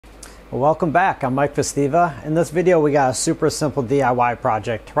Welcome back, I'm Mike Festiva. In this video we got a super simple DIY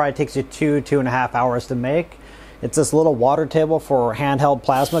project. It probably takes you 2.5 hours to make. It's this little water table for handheld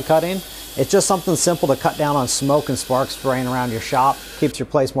plasma cutting. It's just something simple to cut down on smoke and sparks spraying around your shop. Keeps your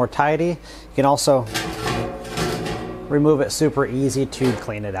place more tidy. You can also remove it super easy to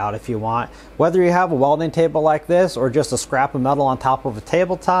clean it out if you want. Whether you have a welding table like this or just a scrap of metal on top of a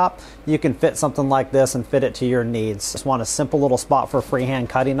tabletop, you can fit something like this and fit it to your needs. Just want a simple little spot for freehand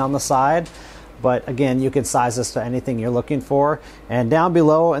cutting on the side. But again, you can size this to anything you're looking for. And down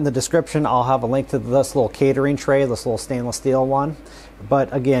below in the description, I'll have a link to this little catering tray, this little stainless steel one.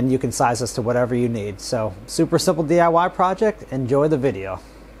 But again, you can size this to whatever you need. So super simple DIY project. Enjoy the video.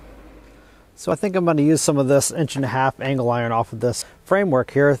 So I think I'm going to use some of this 1.5" angle iron off of this framework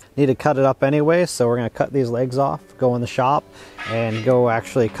here. Need to cut it up anyway, so we're going to cut these legs off, go in the shop, and go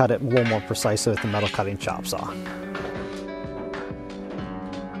actually cut it a little more precisely with the metal cutting chop saw.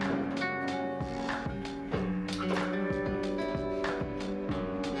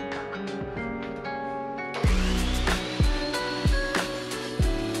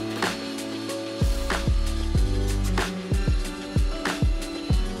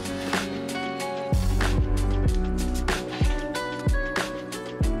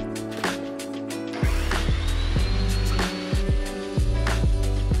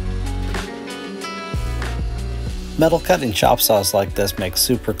 Metal cutting chop saws like this make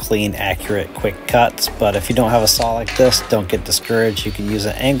super clean, accurate, quick cuts, but if you don't have a saw like this, don't get discouraged. You can use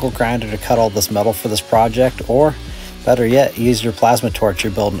an angle grinder to cut all this metal for this project, or better yet, use your plasma torch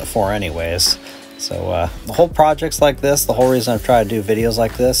you're building it for anyways. So the whole project's like this. The whole reason I've tried to do videos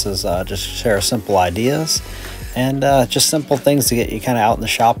like this is just share simple ideas and just simple things to get you kind of out in the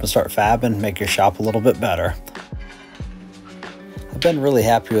shop and start fabbing, make your shop a little bit better. I've been really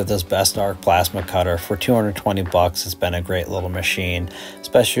happy with this Bestarc plasma cutter. For 220 bucks, it's been a great little machine,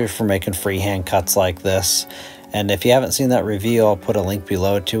 especially for making freehand cuts like this. And if you haven't seen that review, I'll put a link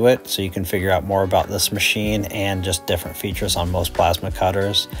below to it so you can figure out more about this machine and just different features on most plasma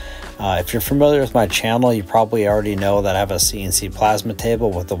cutters. If you're familiar with my channel, you probably already know that I have a CNC plasma table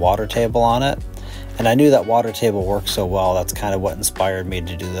with the water table on it. And I knew that water table worked so well, that's kind of what inspired me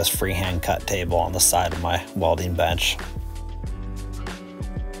to do this freehand cut table on the side of my welding bench.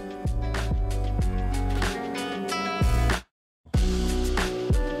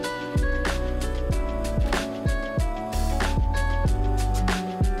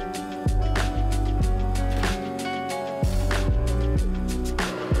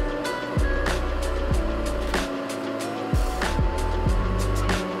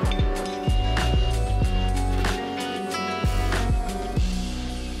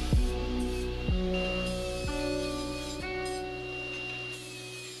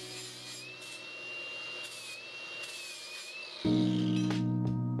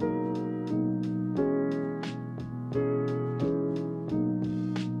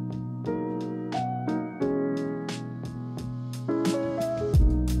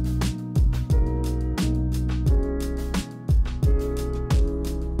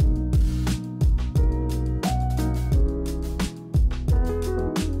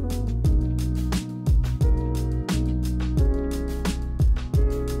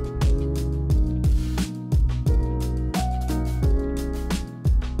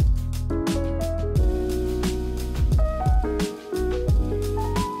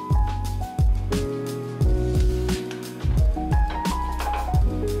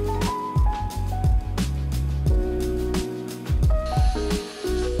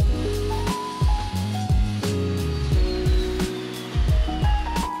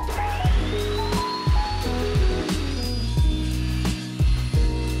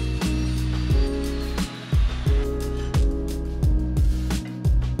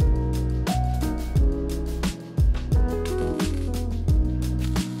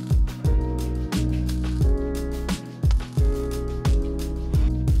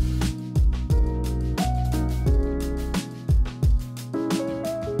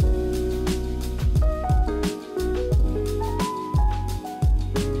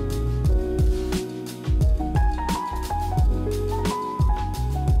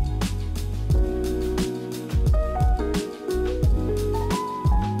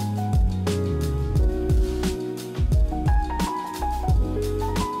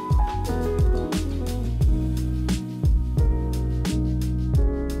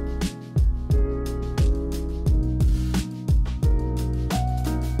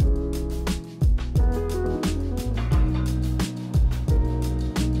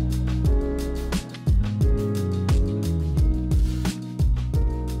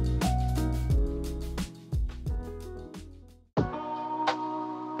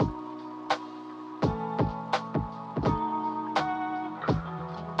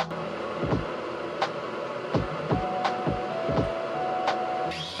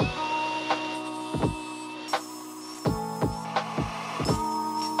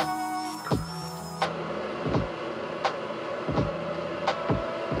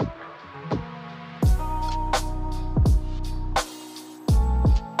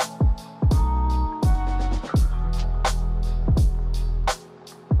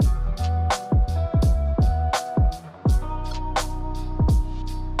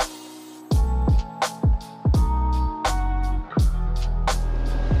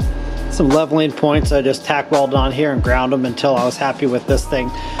 some leveling points I just tack welded on here and ground them until I was happy with this thing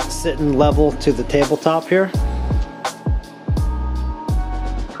sitting level to the tabletop here.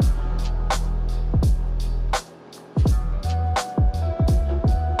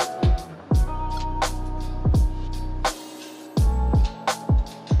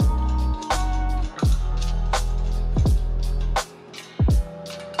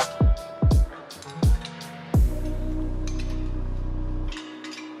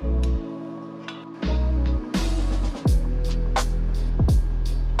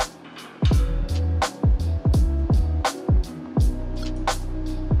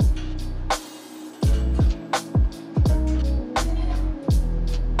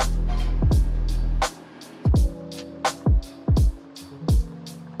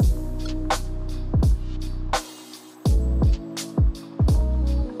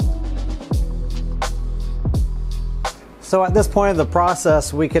 So at this point in the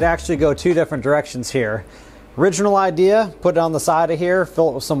process, we could actually go two different directions here. Original idea, put it on the side of here, fill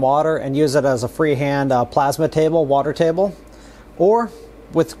it with some water, and use it as a freehand plasma table, water table. Or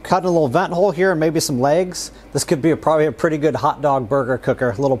with cutting a little vent hole here and maybe some legs, this could be probably a pretty good hot dog burger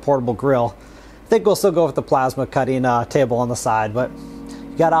cooker, little portable grill. I think we'll still go with the plasma cutting table on the side, but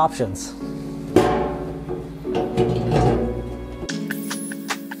you got options.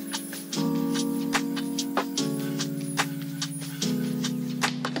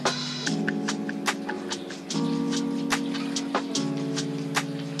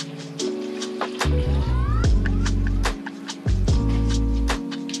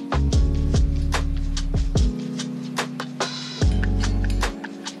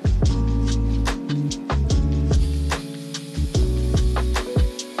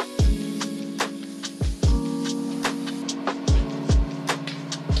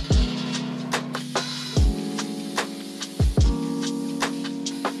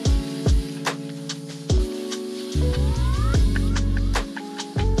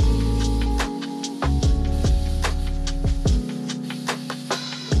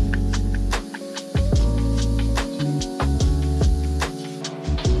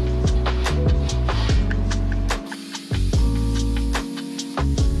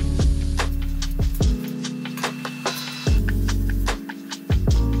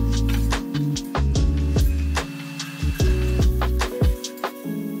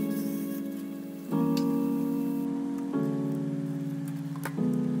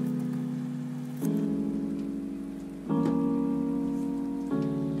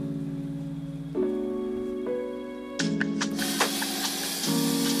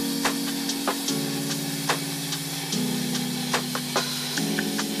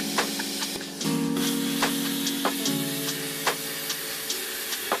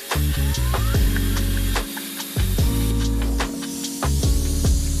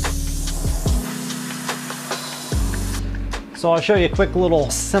 So I'll show you a quick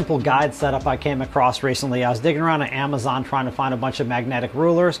little simple guide setup I came across recently. I was digging around on Amazon trying to find a bunch of magnetic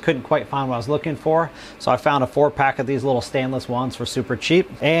rulers, couldn't quite find what I was looking for. So I found a 4-pack of these little stainless ones for super cheap.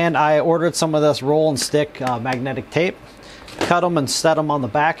 And I ordered some of this roll and stick magnetic tape. Cut them and set them on the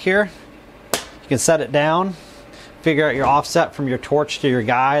back here. You can set it down, figure out your offset from your torch to your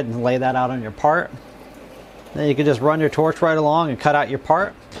guide and lay that out on your part. Then you can just run your torch right along and cut out your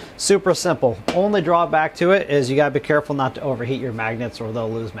part. Super simple. Only drawback to it is you gotta be careful not to overheat your magnets or they'll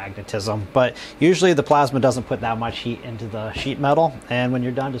lose magnetism. But usually the plasma doesn't put that much heat into the sheet metal. And when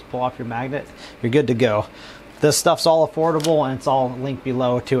you're done, just pull off your magnet. You're good to go. This stuff's all affordable and it's all linked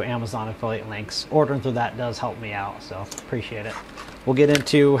below to Amazon affiliate links. Ordering through that does help me out, so appreciate it. We'll get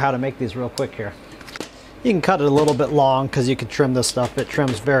into how to make these real quick here. You can cut it a little bit long because you can trim this stuff. It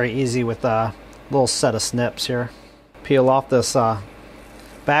trims very easy with a little set of snips here. Peel off this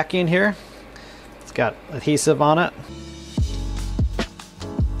backing here. It's got adhesive on it.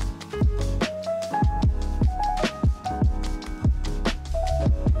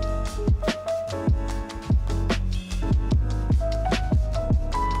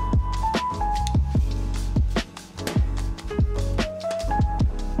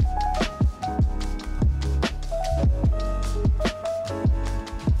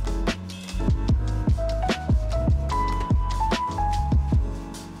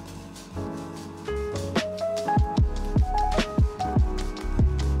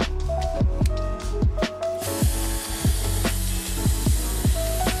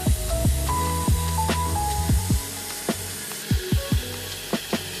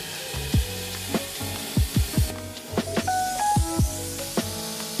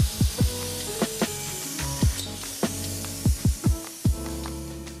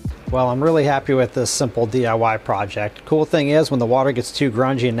 Well, I'm really happy with this simple DIY project. Cool thing is, when the water gets too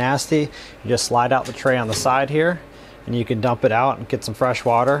grungy and nasty, you just slide out the tray on the side here and you can dump it out and get some fresh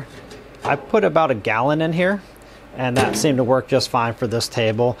water. I put about a gallon in here and that seemed to work just fine for this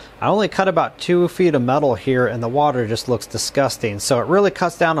table. I only cut about 2 feet of metal here and the water just looks disgusting. So it really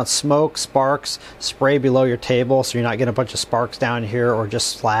cuts down on smoke, sparks, spray below your table so you're not getting a bunch of sparks down here or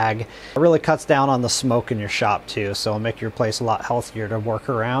just slag. It really cuts down on the smoke in your shop too, so it'll make your place a lot healthier to work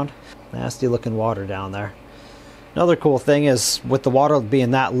around. Nasty looking water down there. Another cool thing is, with the water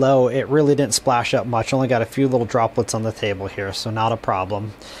being that low, it really didn't splash up much. Only got a few little droplets on the table here, so not a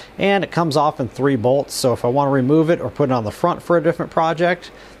problem. And it comes off in 3 bolts, so if I want to remove it or put it on the front for a different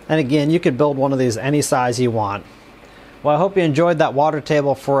project, and again, you could build one of these any size you want. Well, I hope you enjoyed that water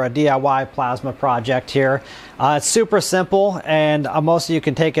table for a DIY plasma project here. It's super simple, and most of you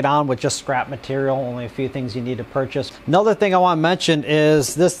can take it on with just scrap material, only a few things you need to purchase. Another thing I want to mention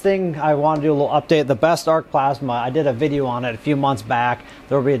is this thing. I want to do a little update. The Bestarc plasma, I did a video on it a few months back.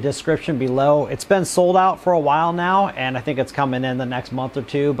 There will be a description below. It's been sold out for a while now, and I think it's coming in the next month or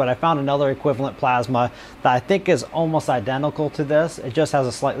two, but I found another equivalent plasma that I think is almost identical to this. It just has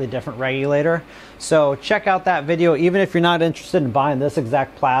a slightly different regulator. So check out that video. Even if you're not interested in buying this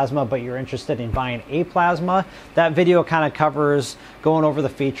exact plasma, but you're interested in buying a plasma, that video kind of covers going over the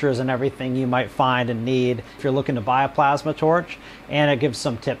features and everything you might find and need if you're looking to buy a plasma torch, and it gives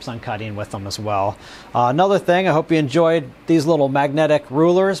some tips on cutting with them as well. Another thing, I hope you enjoyed these little magnetic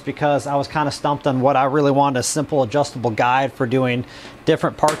rulers, because I was kind of stumped on what I really wanted: a simple adjustable guide for doing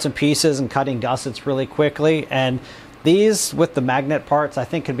different parts and pieces and cutting gussets really quickly. And these with the magnet parts I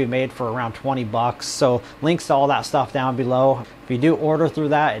think could be made for around 20 bucks. So links to all that stuff down below. If you do order through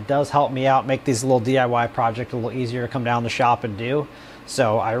that, it does help me out, make these little DIY projects a little easier to come down the shop and do.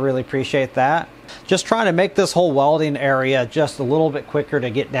 So I really appreciate that. Just trying to make this whole welding area just a little bit quicker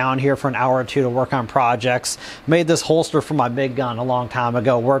to get down here for an hour or two to work on projects. Made this holster for my big gun a long time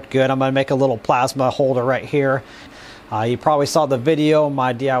ago, worked good. I'm gonna make a little plasma holder right here. You probably saw the video,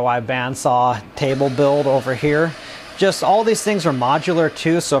 my DIY bandsaw table build over here. Just all these things are modular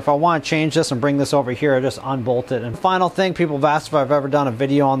too, so if I want to change this and bring this over here, I just unbolt it. And final thing, people have asked if I've ever done a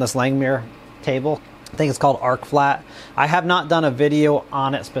video on this Langmuir table. I think it's called Arc Flat. I have not done a video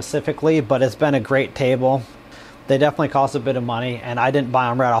on it specifically, but it's been a great table. They definitely cost a bit of money, and I didn't buy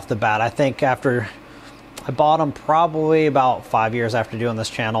them right off the bat. I think I bought them probably about 5 years after doing this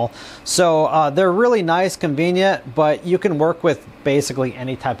channel. So they're really nice, convenient, but you can work with basically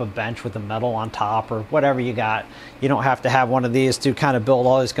any type of bench with the metal on top or whatever you got. You don't have to have one of these to kind of build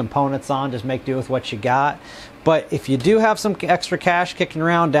all these components on. Just make do with what you got. But if you do have some extra cash kicking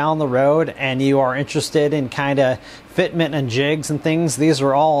around down the road and you are interested in kind of fitment and jigs and things, these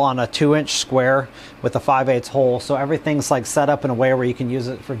are all on a 2-inch square with a 5/8 hole. So everything's like set up in a way where you can use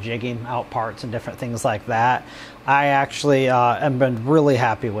it for jigging out parts and different things like that. I actually have been really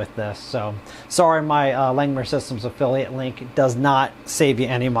happy with this. So sorry, my Langmuir Systems affiliate link does not save you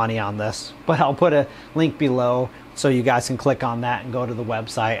any money on this, but I'll put a link below so you guys can click on that and go to the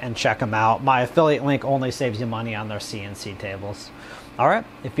website and check them out. My affiliate link only saves you money on their CNC tables. All right,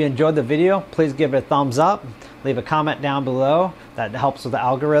 if you enjoyed the video, please give it a thumbs up. Leave a comment down below. That helps with the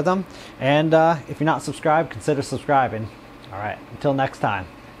algorithm. And if you're not subscribed, consider subscribing. All right, until next time,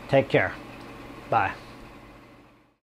 take care. Bye.